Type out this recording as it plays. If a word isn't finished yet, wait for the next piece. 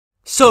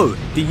So,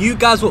 do you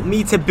guys want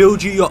me to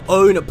build you your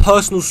own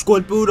personal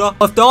squad builder?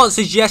 If the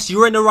answer is yes,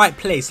 you're in the right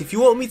place. If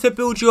you want me to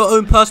build your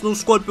own personal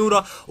squad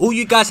builder, all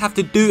you guys have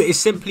to do is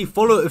simply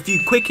follow a few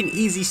quick and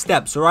easy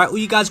steps, alright? All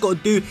you guys got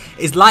to do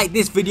is like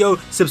this video,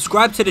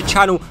 subscribe to the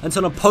channel, and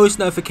turn on post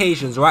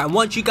notifications, alright? And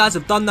once you guys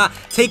have done that,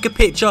 take a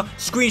picture,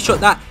 screenshot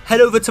that,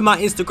 head over to my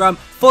Instagram,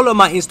 follow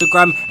my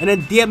Instagram, and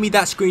then DM me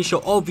that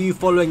screenshot of you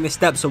following the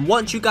steps. And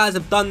once you guys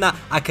have done that,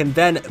 I can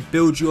then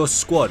build your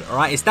squad,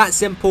 alright? It's that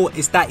simple,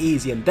 it's that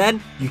easy, and then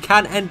you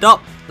can end up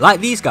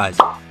like these guys.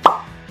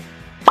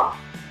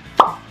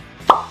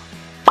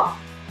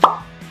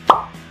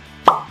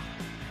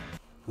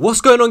 What's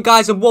going on,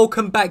 guys, and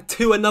welcome back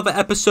to another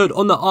episode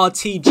on the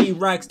RTG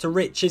Rags to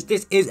Riches.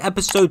 This is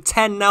episode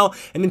 10 now,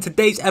 and in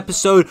today's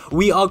episode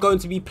we are going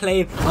to be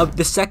playing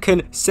the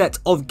second set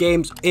of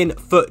games in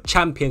FUT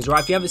Champions,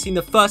 right? If you haven't seen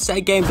the first set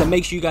of games, then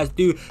make sure you guys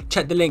do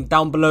check the link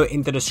down below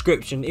in the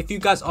description. If you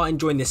guys are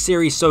enjoying this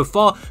series so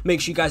far,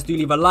 make sure you guys do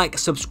leave a like,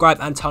 subscribe,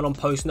 and turn on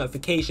post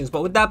notifications.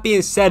 But with that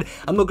being said,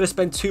 I'm not going to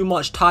spend too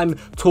much time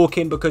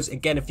talking because,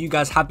 again, if you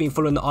guys have been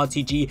following the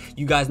RTG,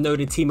 you guys know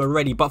the team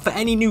already. But for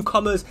any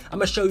newcomers, I'm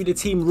going to show you the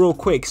team real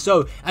quick.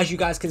 So as you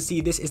guys can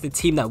see, this is the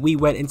team that we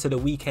went into the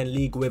weekend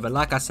league with, and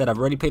like I said, I've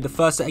already played the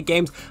first set of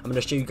games. I'm going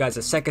to show you guys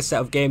the second set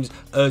of games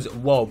as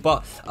well.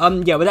 But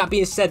yeah, with that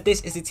being said,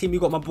 this is the team. You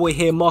got my boy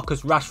here,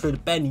 Marcus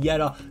Rashford, Ben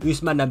Yedder,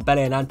 Ousmane Dembele,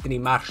 and Anthony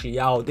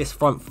Martial. This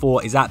front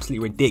four is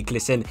absolutely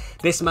ridiculous, and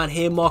this man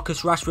here,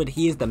 Marcus Rashford,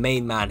 he is the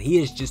main man.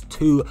 He is just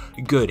too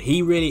good.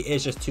 He really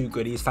is just too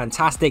good. He's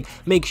fantastic.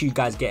 Make sure you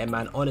guys get him,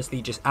 man.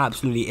 Honestly, just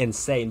absolutely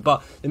insane.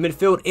 But the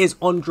midfield is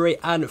Andre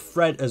and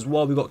Fred as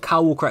well. We got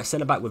Kyle Walker at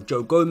centre back with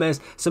Joe Gomez,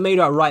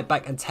 Semedo at right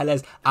back, and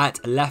Tellez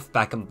at left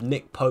back, and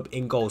Nick Pope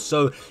in goal.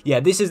 So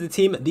yeah, this is the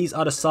team. These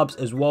are the subs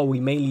as well.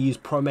 We mainly use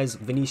Promes,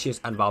 Vinicius,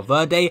 and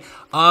Valverde. Yeah,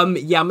 I'm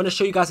going to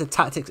show you guys the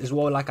tactics as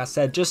well, like I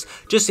said,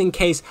 just in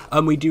case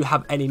we do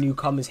have any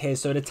newcomers here.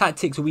 So the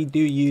tactics we do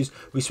use,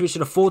 we switch to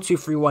the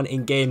 4-2-3-1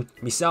 in game.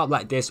 We set up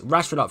like this: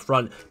 Rashford up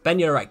front, Ben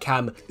Yedder at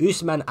cam,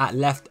 Ousmane at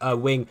left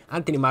wing,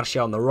 Anthony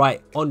Martial on the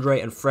right,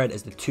 Andre and Fred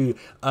as the two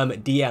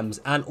DMs.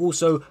 And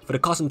also for the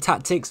custom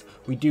tactics,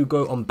 we do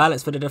go on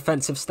balance for the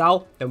defensive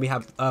style. Then we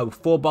have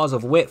 4 bars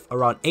of width,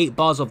 around 8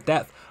 bars of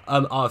depth.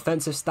 Our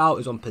offensive style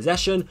is on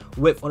possession,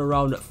 width on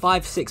around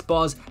 5-6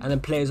 bars, and then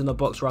players on the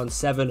box around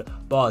 7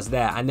 bars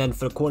there. And then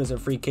for the corners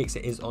and free kicks,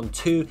 it is on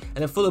 2. And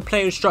then for the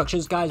player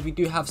instructions, guys, we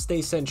do have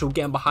stay central,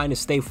 getting behind, and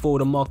stay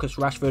forward on Marcus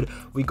Rashford.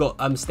 We got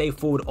stay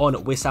forward on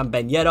Wissam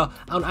Ben Yedder,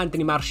 on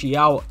Anthony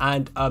Martial,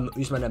 and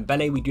Ousmane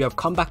Dembele. We do have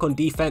come back on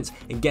defense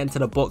and get into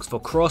the box for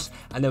cross.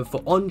 And then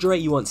for Andre,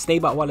 you want stay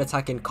back while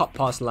attacking, cut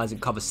passing lines, and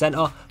cover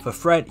center. For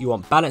Fred, you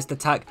want balanced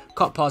attack,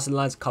 cut passing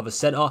lines, cover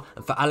center.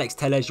 And for Alex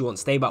Tellez, you want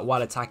stay back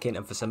while attacking,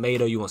 and for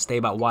Semedo, you want stay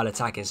back while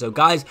attacking. So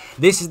guys,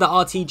 this is the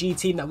RTG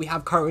team that we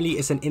have currently.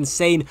 It's an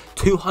insane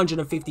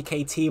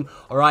 250k team.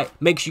 All right,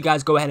 make sure you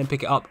guys go ahead and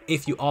pick it up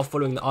if you are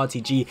following the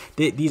RTG.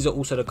 These are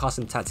also the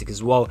custom tactics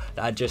as well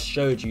that I just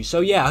showed you. So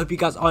yeah, I hope you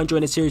guys are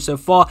enjoying the series so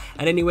far.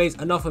 And anyways,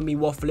 enough of me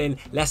waffling.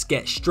 Let's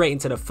get straight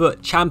into the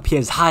FUT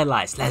Champions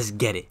highlights. Let's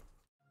get it.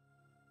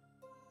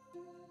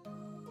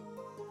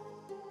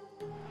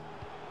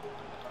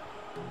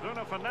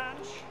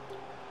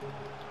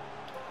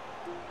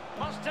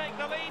 Must take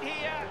the lead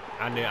here.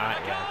 I knew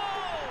yeah.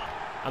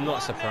 I'm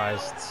not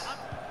surprised.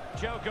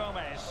 Joe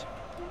Gomez.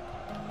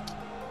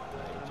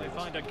 They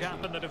find a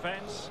gap in the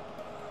defence.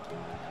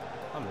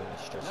 I'm really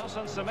stressed.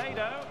 Nelson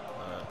Semedo.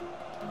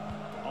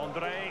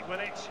 Andre with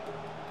it.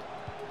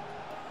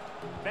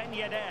 Ben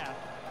Yedder.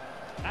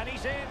 And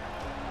he's in.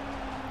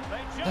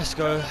 Let's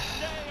go.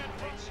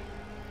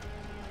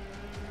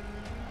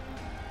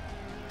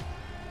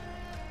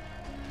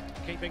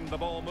 Keeping the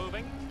ball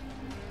moving.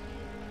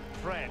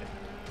 Fred.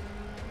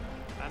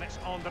 And it's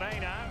Andre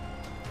now.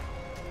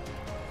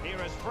 Here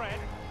is Fred.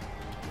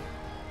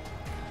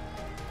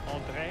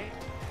 Andre.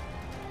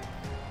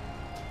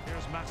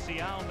 Here's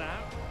Martial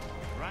now.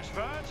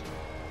 Rashford.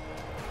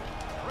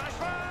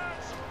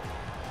 Rashford!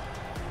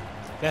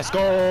 Let's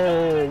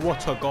go!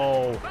 What a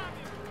goal!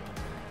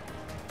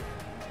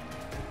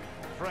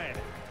 Fred.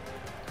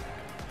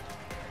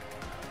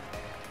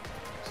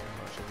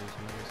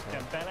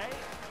 Dembele.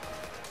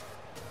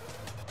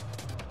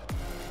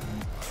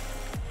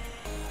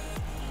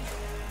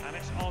 And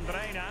it's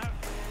Andre now.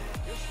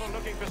 Useful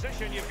looking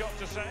position, you've got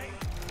to say.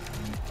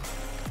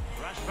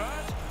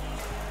 Rashford.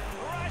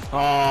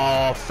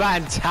 Oh,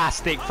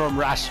 fantastic from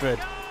Rashford.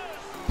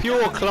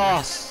 Pure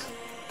class.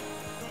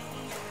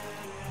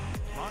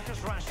 Marcus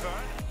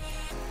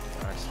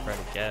Rashford. Nice Fred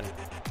again.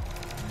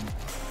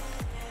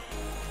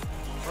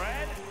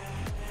 Fred.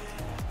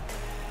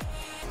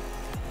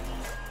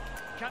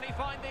 Can he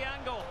find the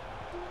angle?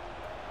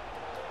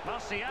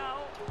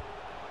 Martial.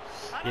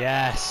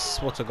 Yes,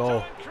 what a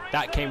goal.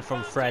 That came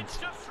from Fred.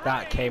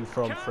 That came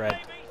from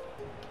Fred.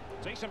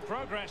 Decent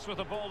progress with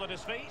the ball at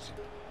his feet.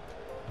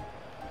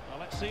 Well,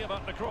 let's see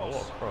about the cross. Oh,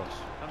 what a cross.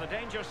 And the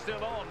danger's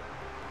still on.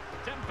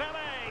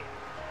 Dembele.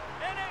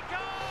 In it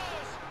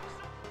goes.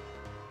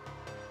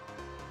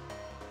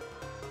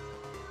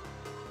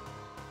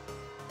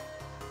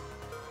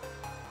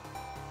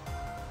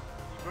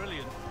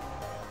 brilliant.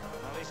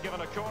 Well, he's given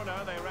a corner,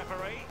 the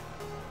referee.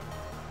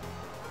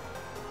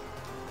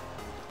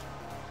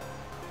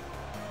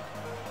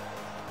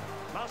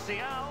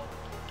 Martial.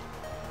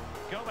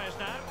 Gomez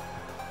now.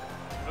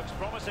 Looks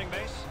promising,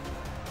 this.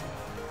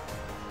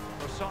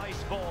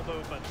 Precise ball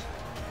movement.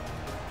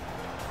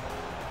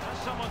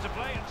 Has someone to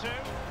play it to.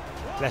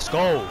 Let's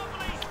go.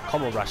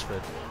 Come on,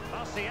 Rashford.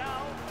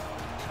 Martial.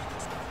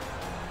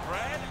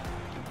 Fred.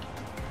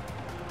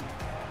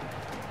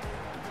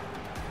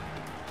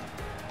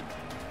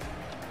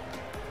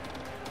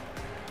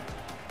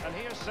 And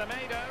here's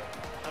Semedo.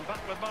 And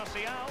back with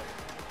Martial.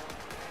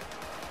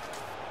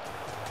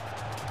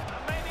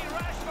 And maybe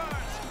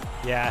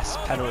Rashford. Yes,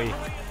 penalty.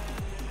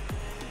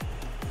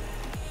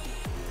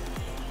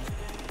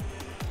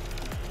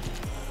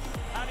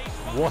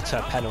 What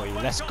a penalty.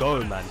 Let's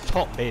go, man.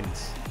 Top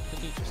bins.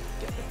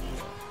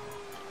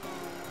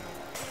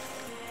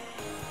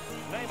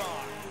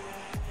 Neymar.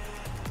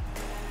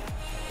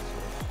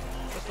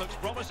 This looks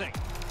promising.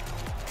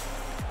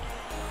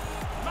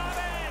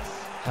 Mahrez.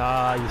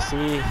 Ah, you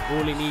see,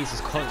 all he needs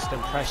is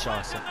constant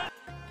pressure. So,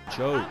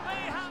 joke.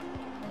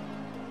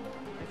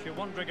 If you're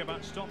wondering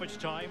about stoppage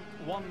time,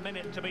 1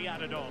 minute to be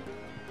added on.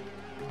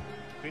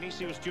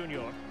 Vinicius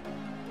Junior.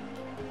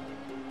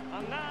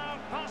 And now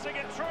passing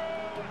it through.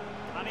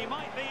 And he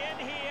might be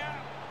in here.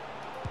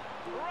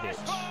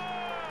 Rashford!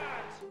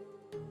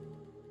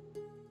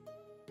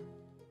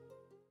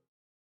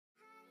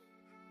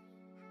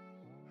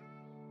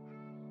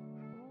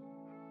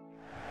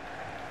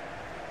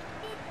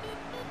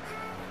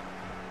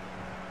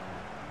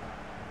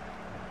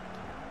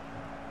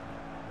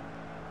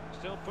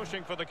 Still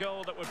pushing for the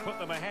goal that would put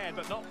them ahead,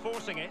 but not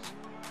forcing it.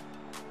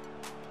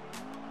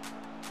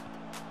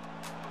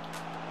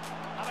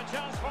 And a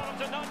chance for them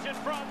to nudge in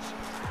front.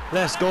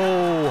 Let's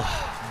go,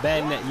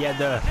 Ben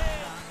Yedder.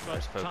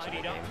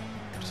 Tidied up.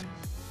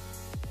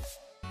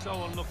 So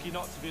unlucky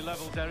not to be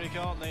level, Derek,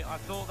 aren't they? I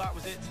thought that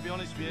was it, to be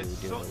honest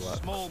with you.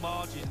 Such small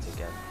margins.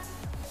 Again.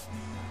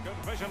 Good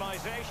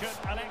visualization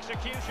and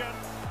execution.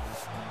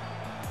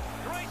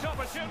 Great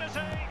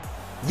opportunity.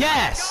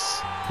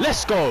 Yes!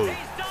 Let's go.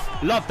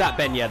 Love that,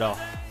 Ben Yedder.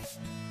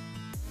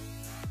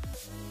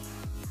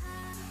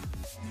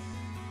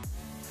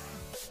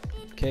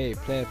 Okay,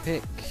 player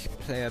pick.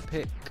 Player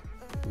pick.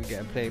 We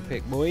get a player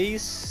pick,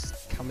 boys.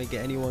 Can we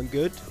get anyone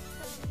good?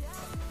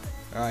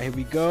 Alright, here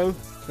we go.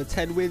 For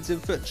 10 wins in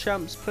FUT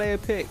Champs, player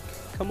pick.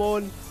 Come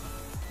on.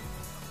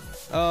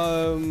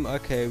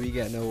 Okay, we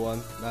get no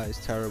one. That is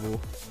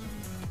terrible.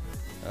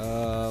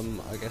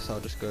 I guess I'll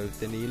just go with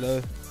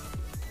Danilo.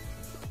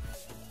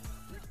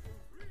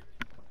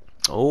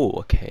 Oh,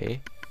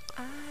 okay.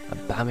 A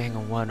Bamming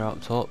and Werner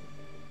up top.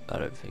 I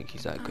don't think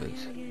he's that good.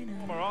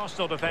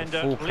 Arsenal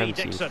defender, Full Lee Prem 4-4-2.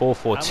 Dixon.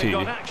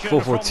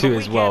 4-4-2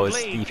 as well as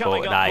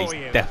default. That is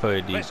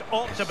definitely. This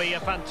ought to be a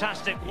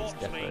fantastic watch.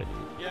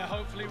 Yeah,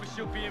 hopefully we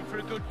should be in for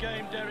a good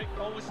game, Derek.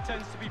 Always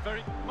tends to be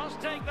very...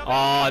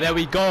 Oh, there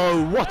we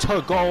go. What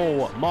a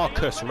goal.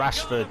 Marcus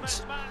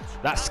Rashford.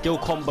 That skill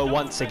combo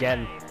once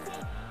again.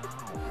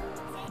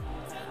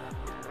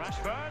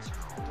 Rashford.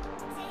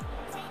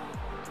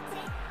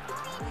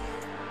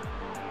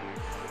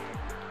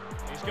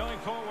 He's going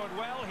forward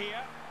well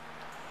here.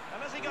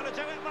 And has he got to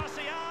do it,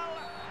 Martial?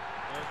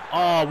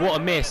 Oh, what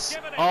a miss.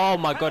 Oh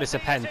my god, it's a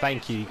pen.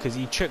 Thank you, because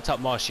he tripped up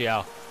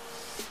Martial.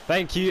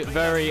 Thank you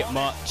very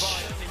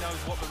much.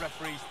 knows what the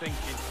referee's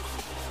thinking.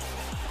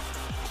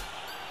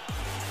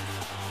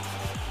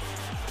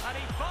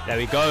 There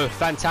we go.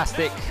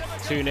 Fantastic.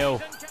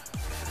 2-0.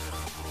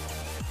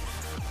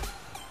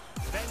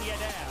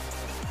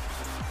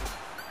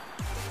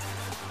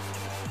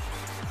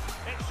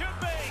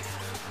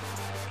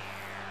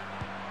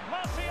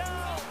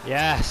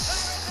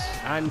 Yes,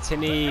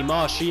 Anthony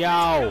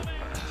Martial.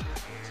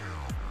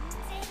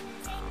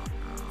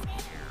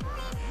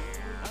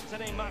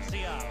 Anthony Martial.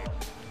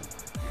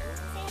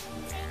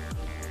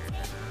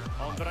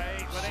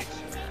 Andre with it.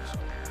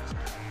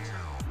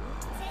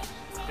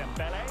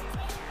 Dembele.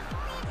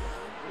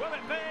 Will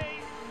it be?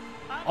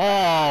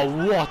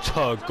 Oh, what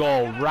a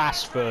goal,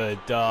 Rashford.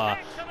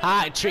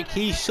 Hat-trick,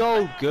 he's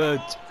so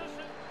good.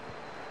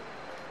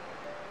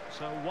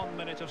 So 1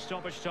 minute of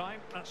stoppage time.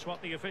 That's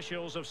what the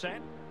officials have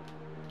said.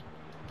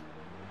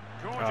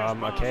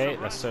 Okay,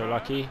 that's so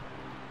lucky.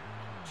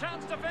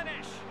 Chance to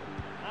finish.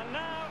 And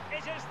now it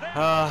is there.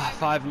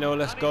 5-0,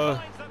 let's go.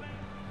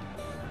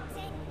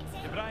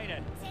 De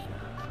Bruyne.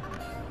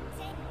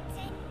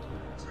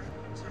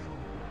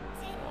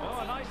 Oh,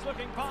 a nice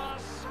looking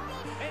pass.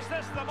 Is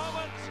this the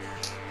moment?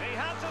 He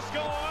had to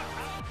score.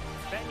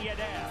 Ben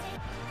Yedder.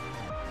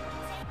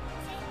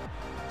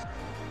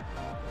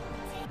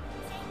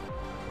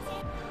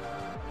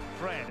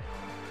 Fred.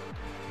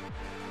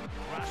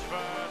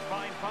 Rashford,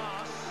 fine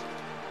pass.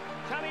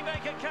 Can he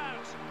make it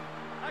count?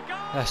 A goal!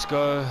 Let's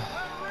go.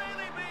 We're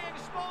really being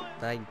spoiled.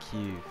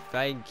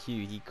 Thank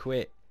you, he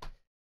quit.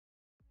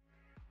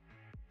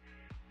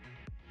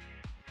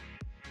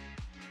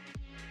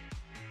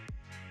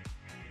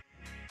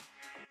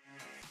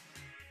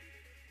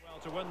 Well,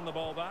 to win the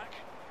ball back.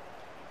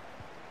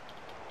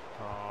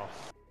 Oh,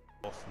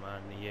 off,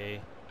 man. Yeah.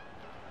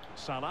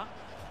 Salah.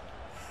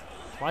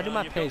 Why do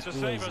my You've players got to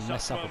always savour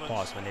mess such up a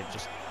moments. pass when they're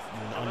just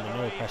under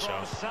no pressure?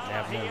 They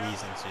have no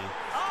reason to.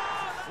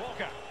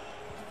 Walker.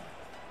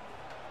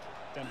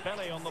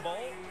 Dembele on the ball.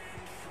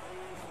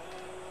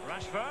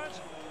 Rashford.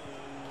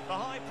 The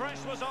high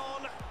press was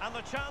on, and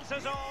the chance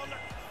is on.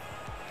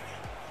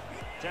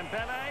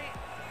 Dembele.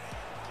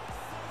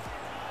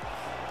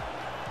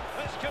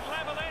 This could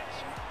level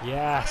it.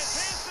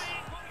 Yes.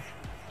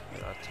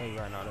 I'll tell you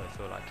right now, I don't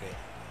feel like it.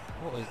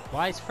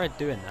 Why is Fred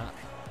doing that?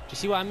 Do you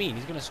see what I mean?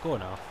 He's going to score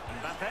now.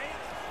 Mbappe.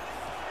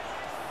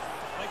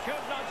 They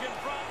could nudge in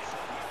front.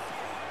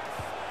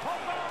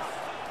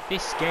 Pogba.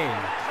 This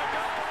game,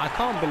 I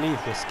can't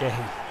believe this game.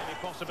 Many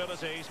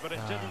possibilities, but it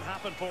didn't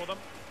happen for them.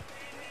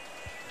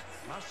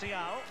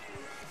 Martial.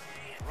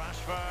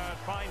 Rashford,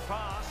 fine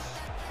pass.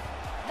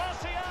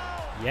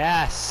 Martial.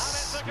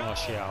 Yes,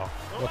 Martial.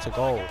 What a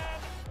goal.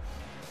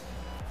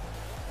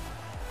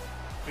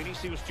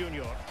 Vinicius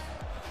Junior.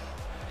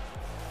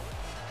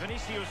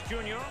 Vinicius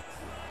Junior.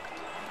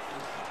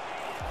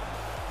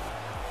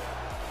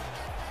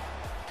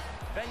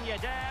 Ben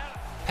Yedder.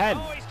 Pen.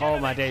 Oh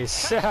my it.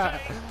 days. And an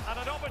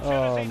Oh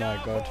opportunity my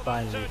now god, for them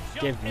finally. to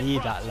Give jump in me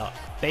front. that luck,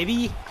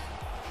 baby.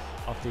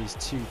 Of these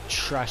two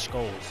trash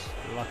goals.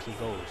 Lucky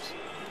goals.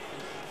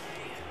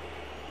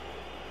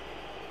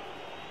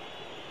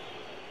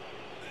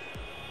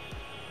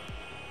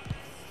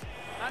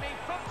 And he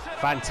puts it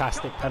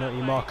Fantastic away penalty,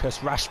 confidently. Marcus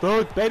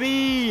Rashford,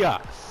 baby.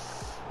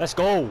 Let's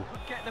go.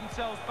 Could get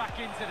themselves back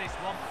into this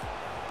one.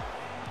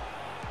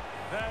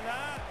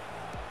 Werner.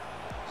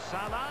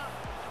 Salah.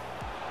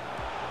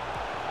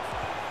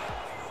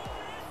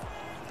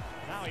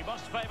 Now he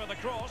must favour the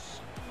cross.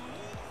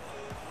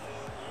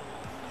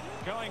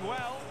 Going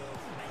well.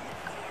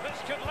 This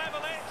could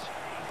level it.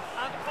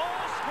 And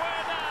all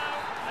square now.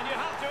 And you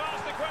have to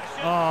ask the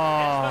question.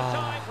 Oh. Is the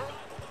time for...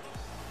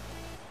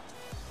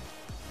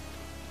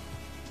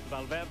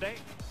 Valverde.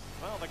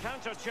 Well, the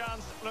counter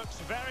chance looks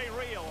very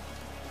real.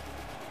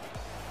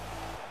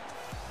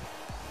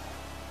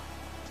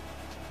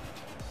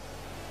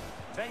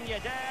 Ben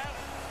Yedder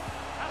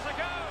has a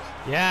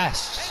go.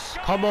 Yes.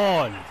 Come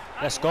on.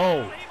 Let's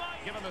go.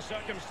 Given the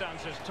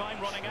circumstances,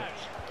 time running out.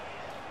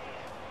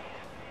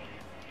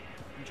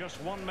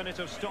 Just 1 minute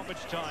of stoppage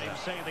time,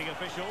 say the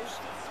officials.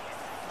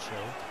 Chill.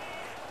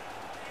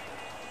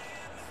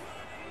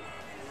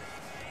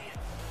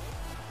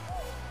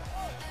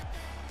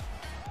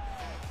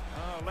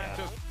 Oh, left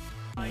us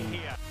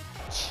here.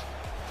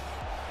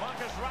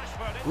 Marcus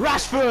Rashford.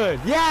 Rashford.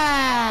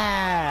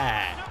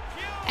 Yeah.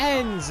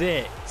 Ends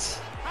it.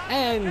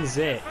 Ends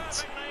it.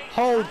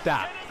 Hold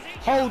that.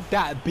 Hold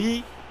that,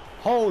 B.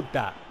 Hold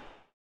that.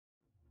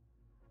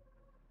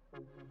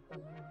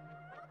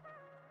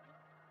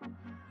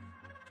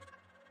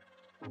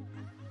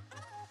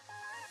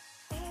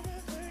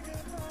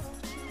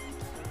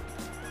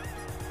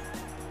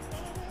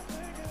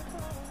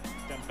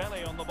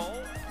 Dembele on the ball.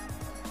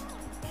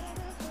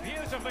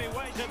 Beautifully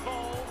weighted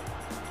ball.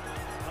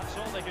 That's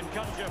all they can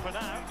conjure for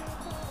now.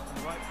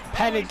 Right.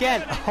 Pen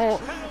again.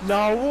 Oh,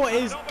 no, what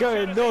is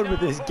going on with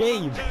this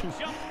game?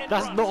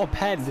 That's not a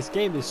pen. This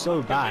game is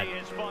so bad.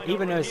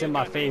 Even though it's in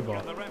my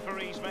favour.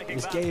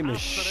 This game is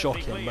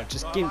shocking, but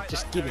just give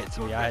it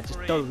to me. I just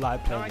don't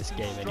like playing this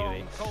game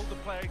anyway. Told the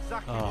player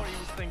exactly Oh. what he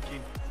was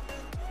thinking.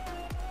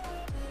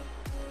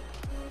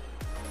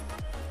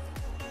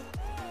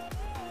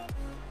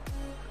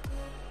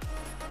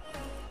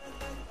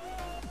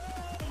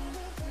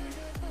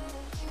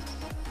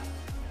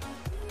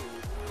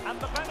 And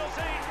the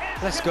penalty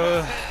is Let's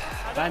go.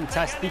 converted.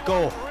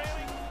 Fantastico.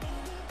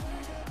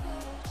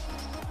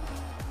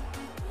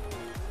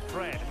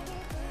 Fred.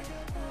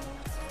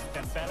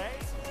 Dembele.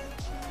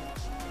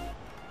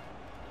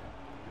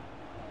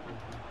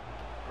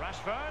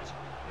 Rashford.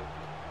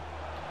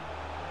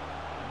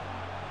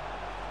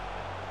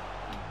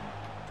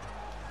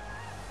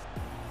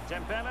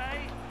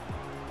 Dembele.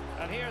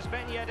 And here's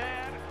Ben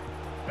Yedder.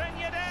 Ben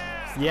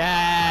Yedder.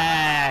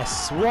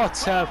 Yes.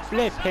 What a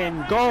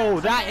flipping goal.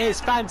 That is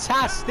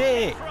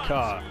fantastic.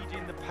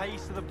 Reading the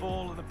pace of the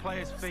ball and the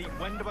player's feet.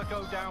 When do I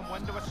go down?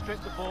 When do I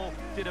strip the ball?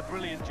 Did a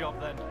brilliant job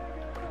then.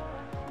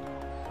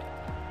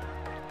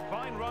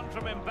 Fine run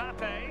from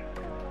Mbappe.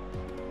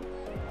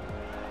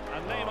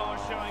 And Neymar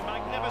showing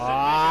magnificent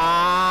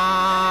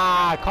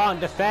Ah, I can't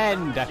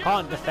defend. I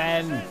can't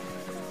defend. vision.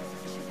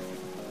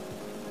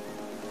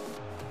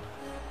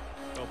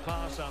 Well,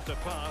 pass after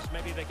pass,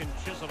 maybe they can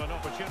chisel an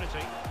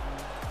opportunity.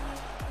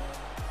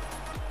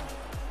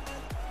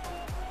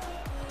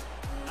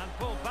 And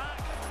pull back.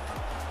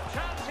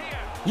 Chance here.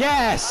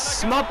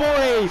 Yes, my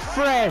boy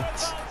Fred.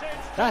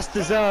 That's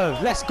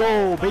deserved. Let's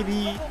go,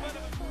 baby.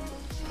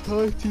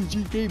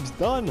 RTG game's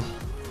done.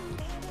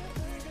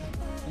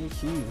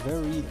 Thank you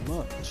very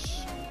much.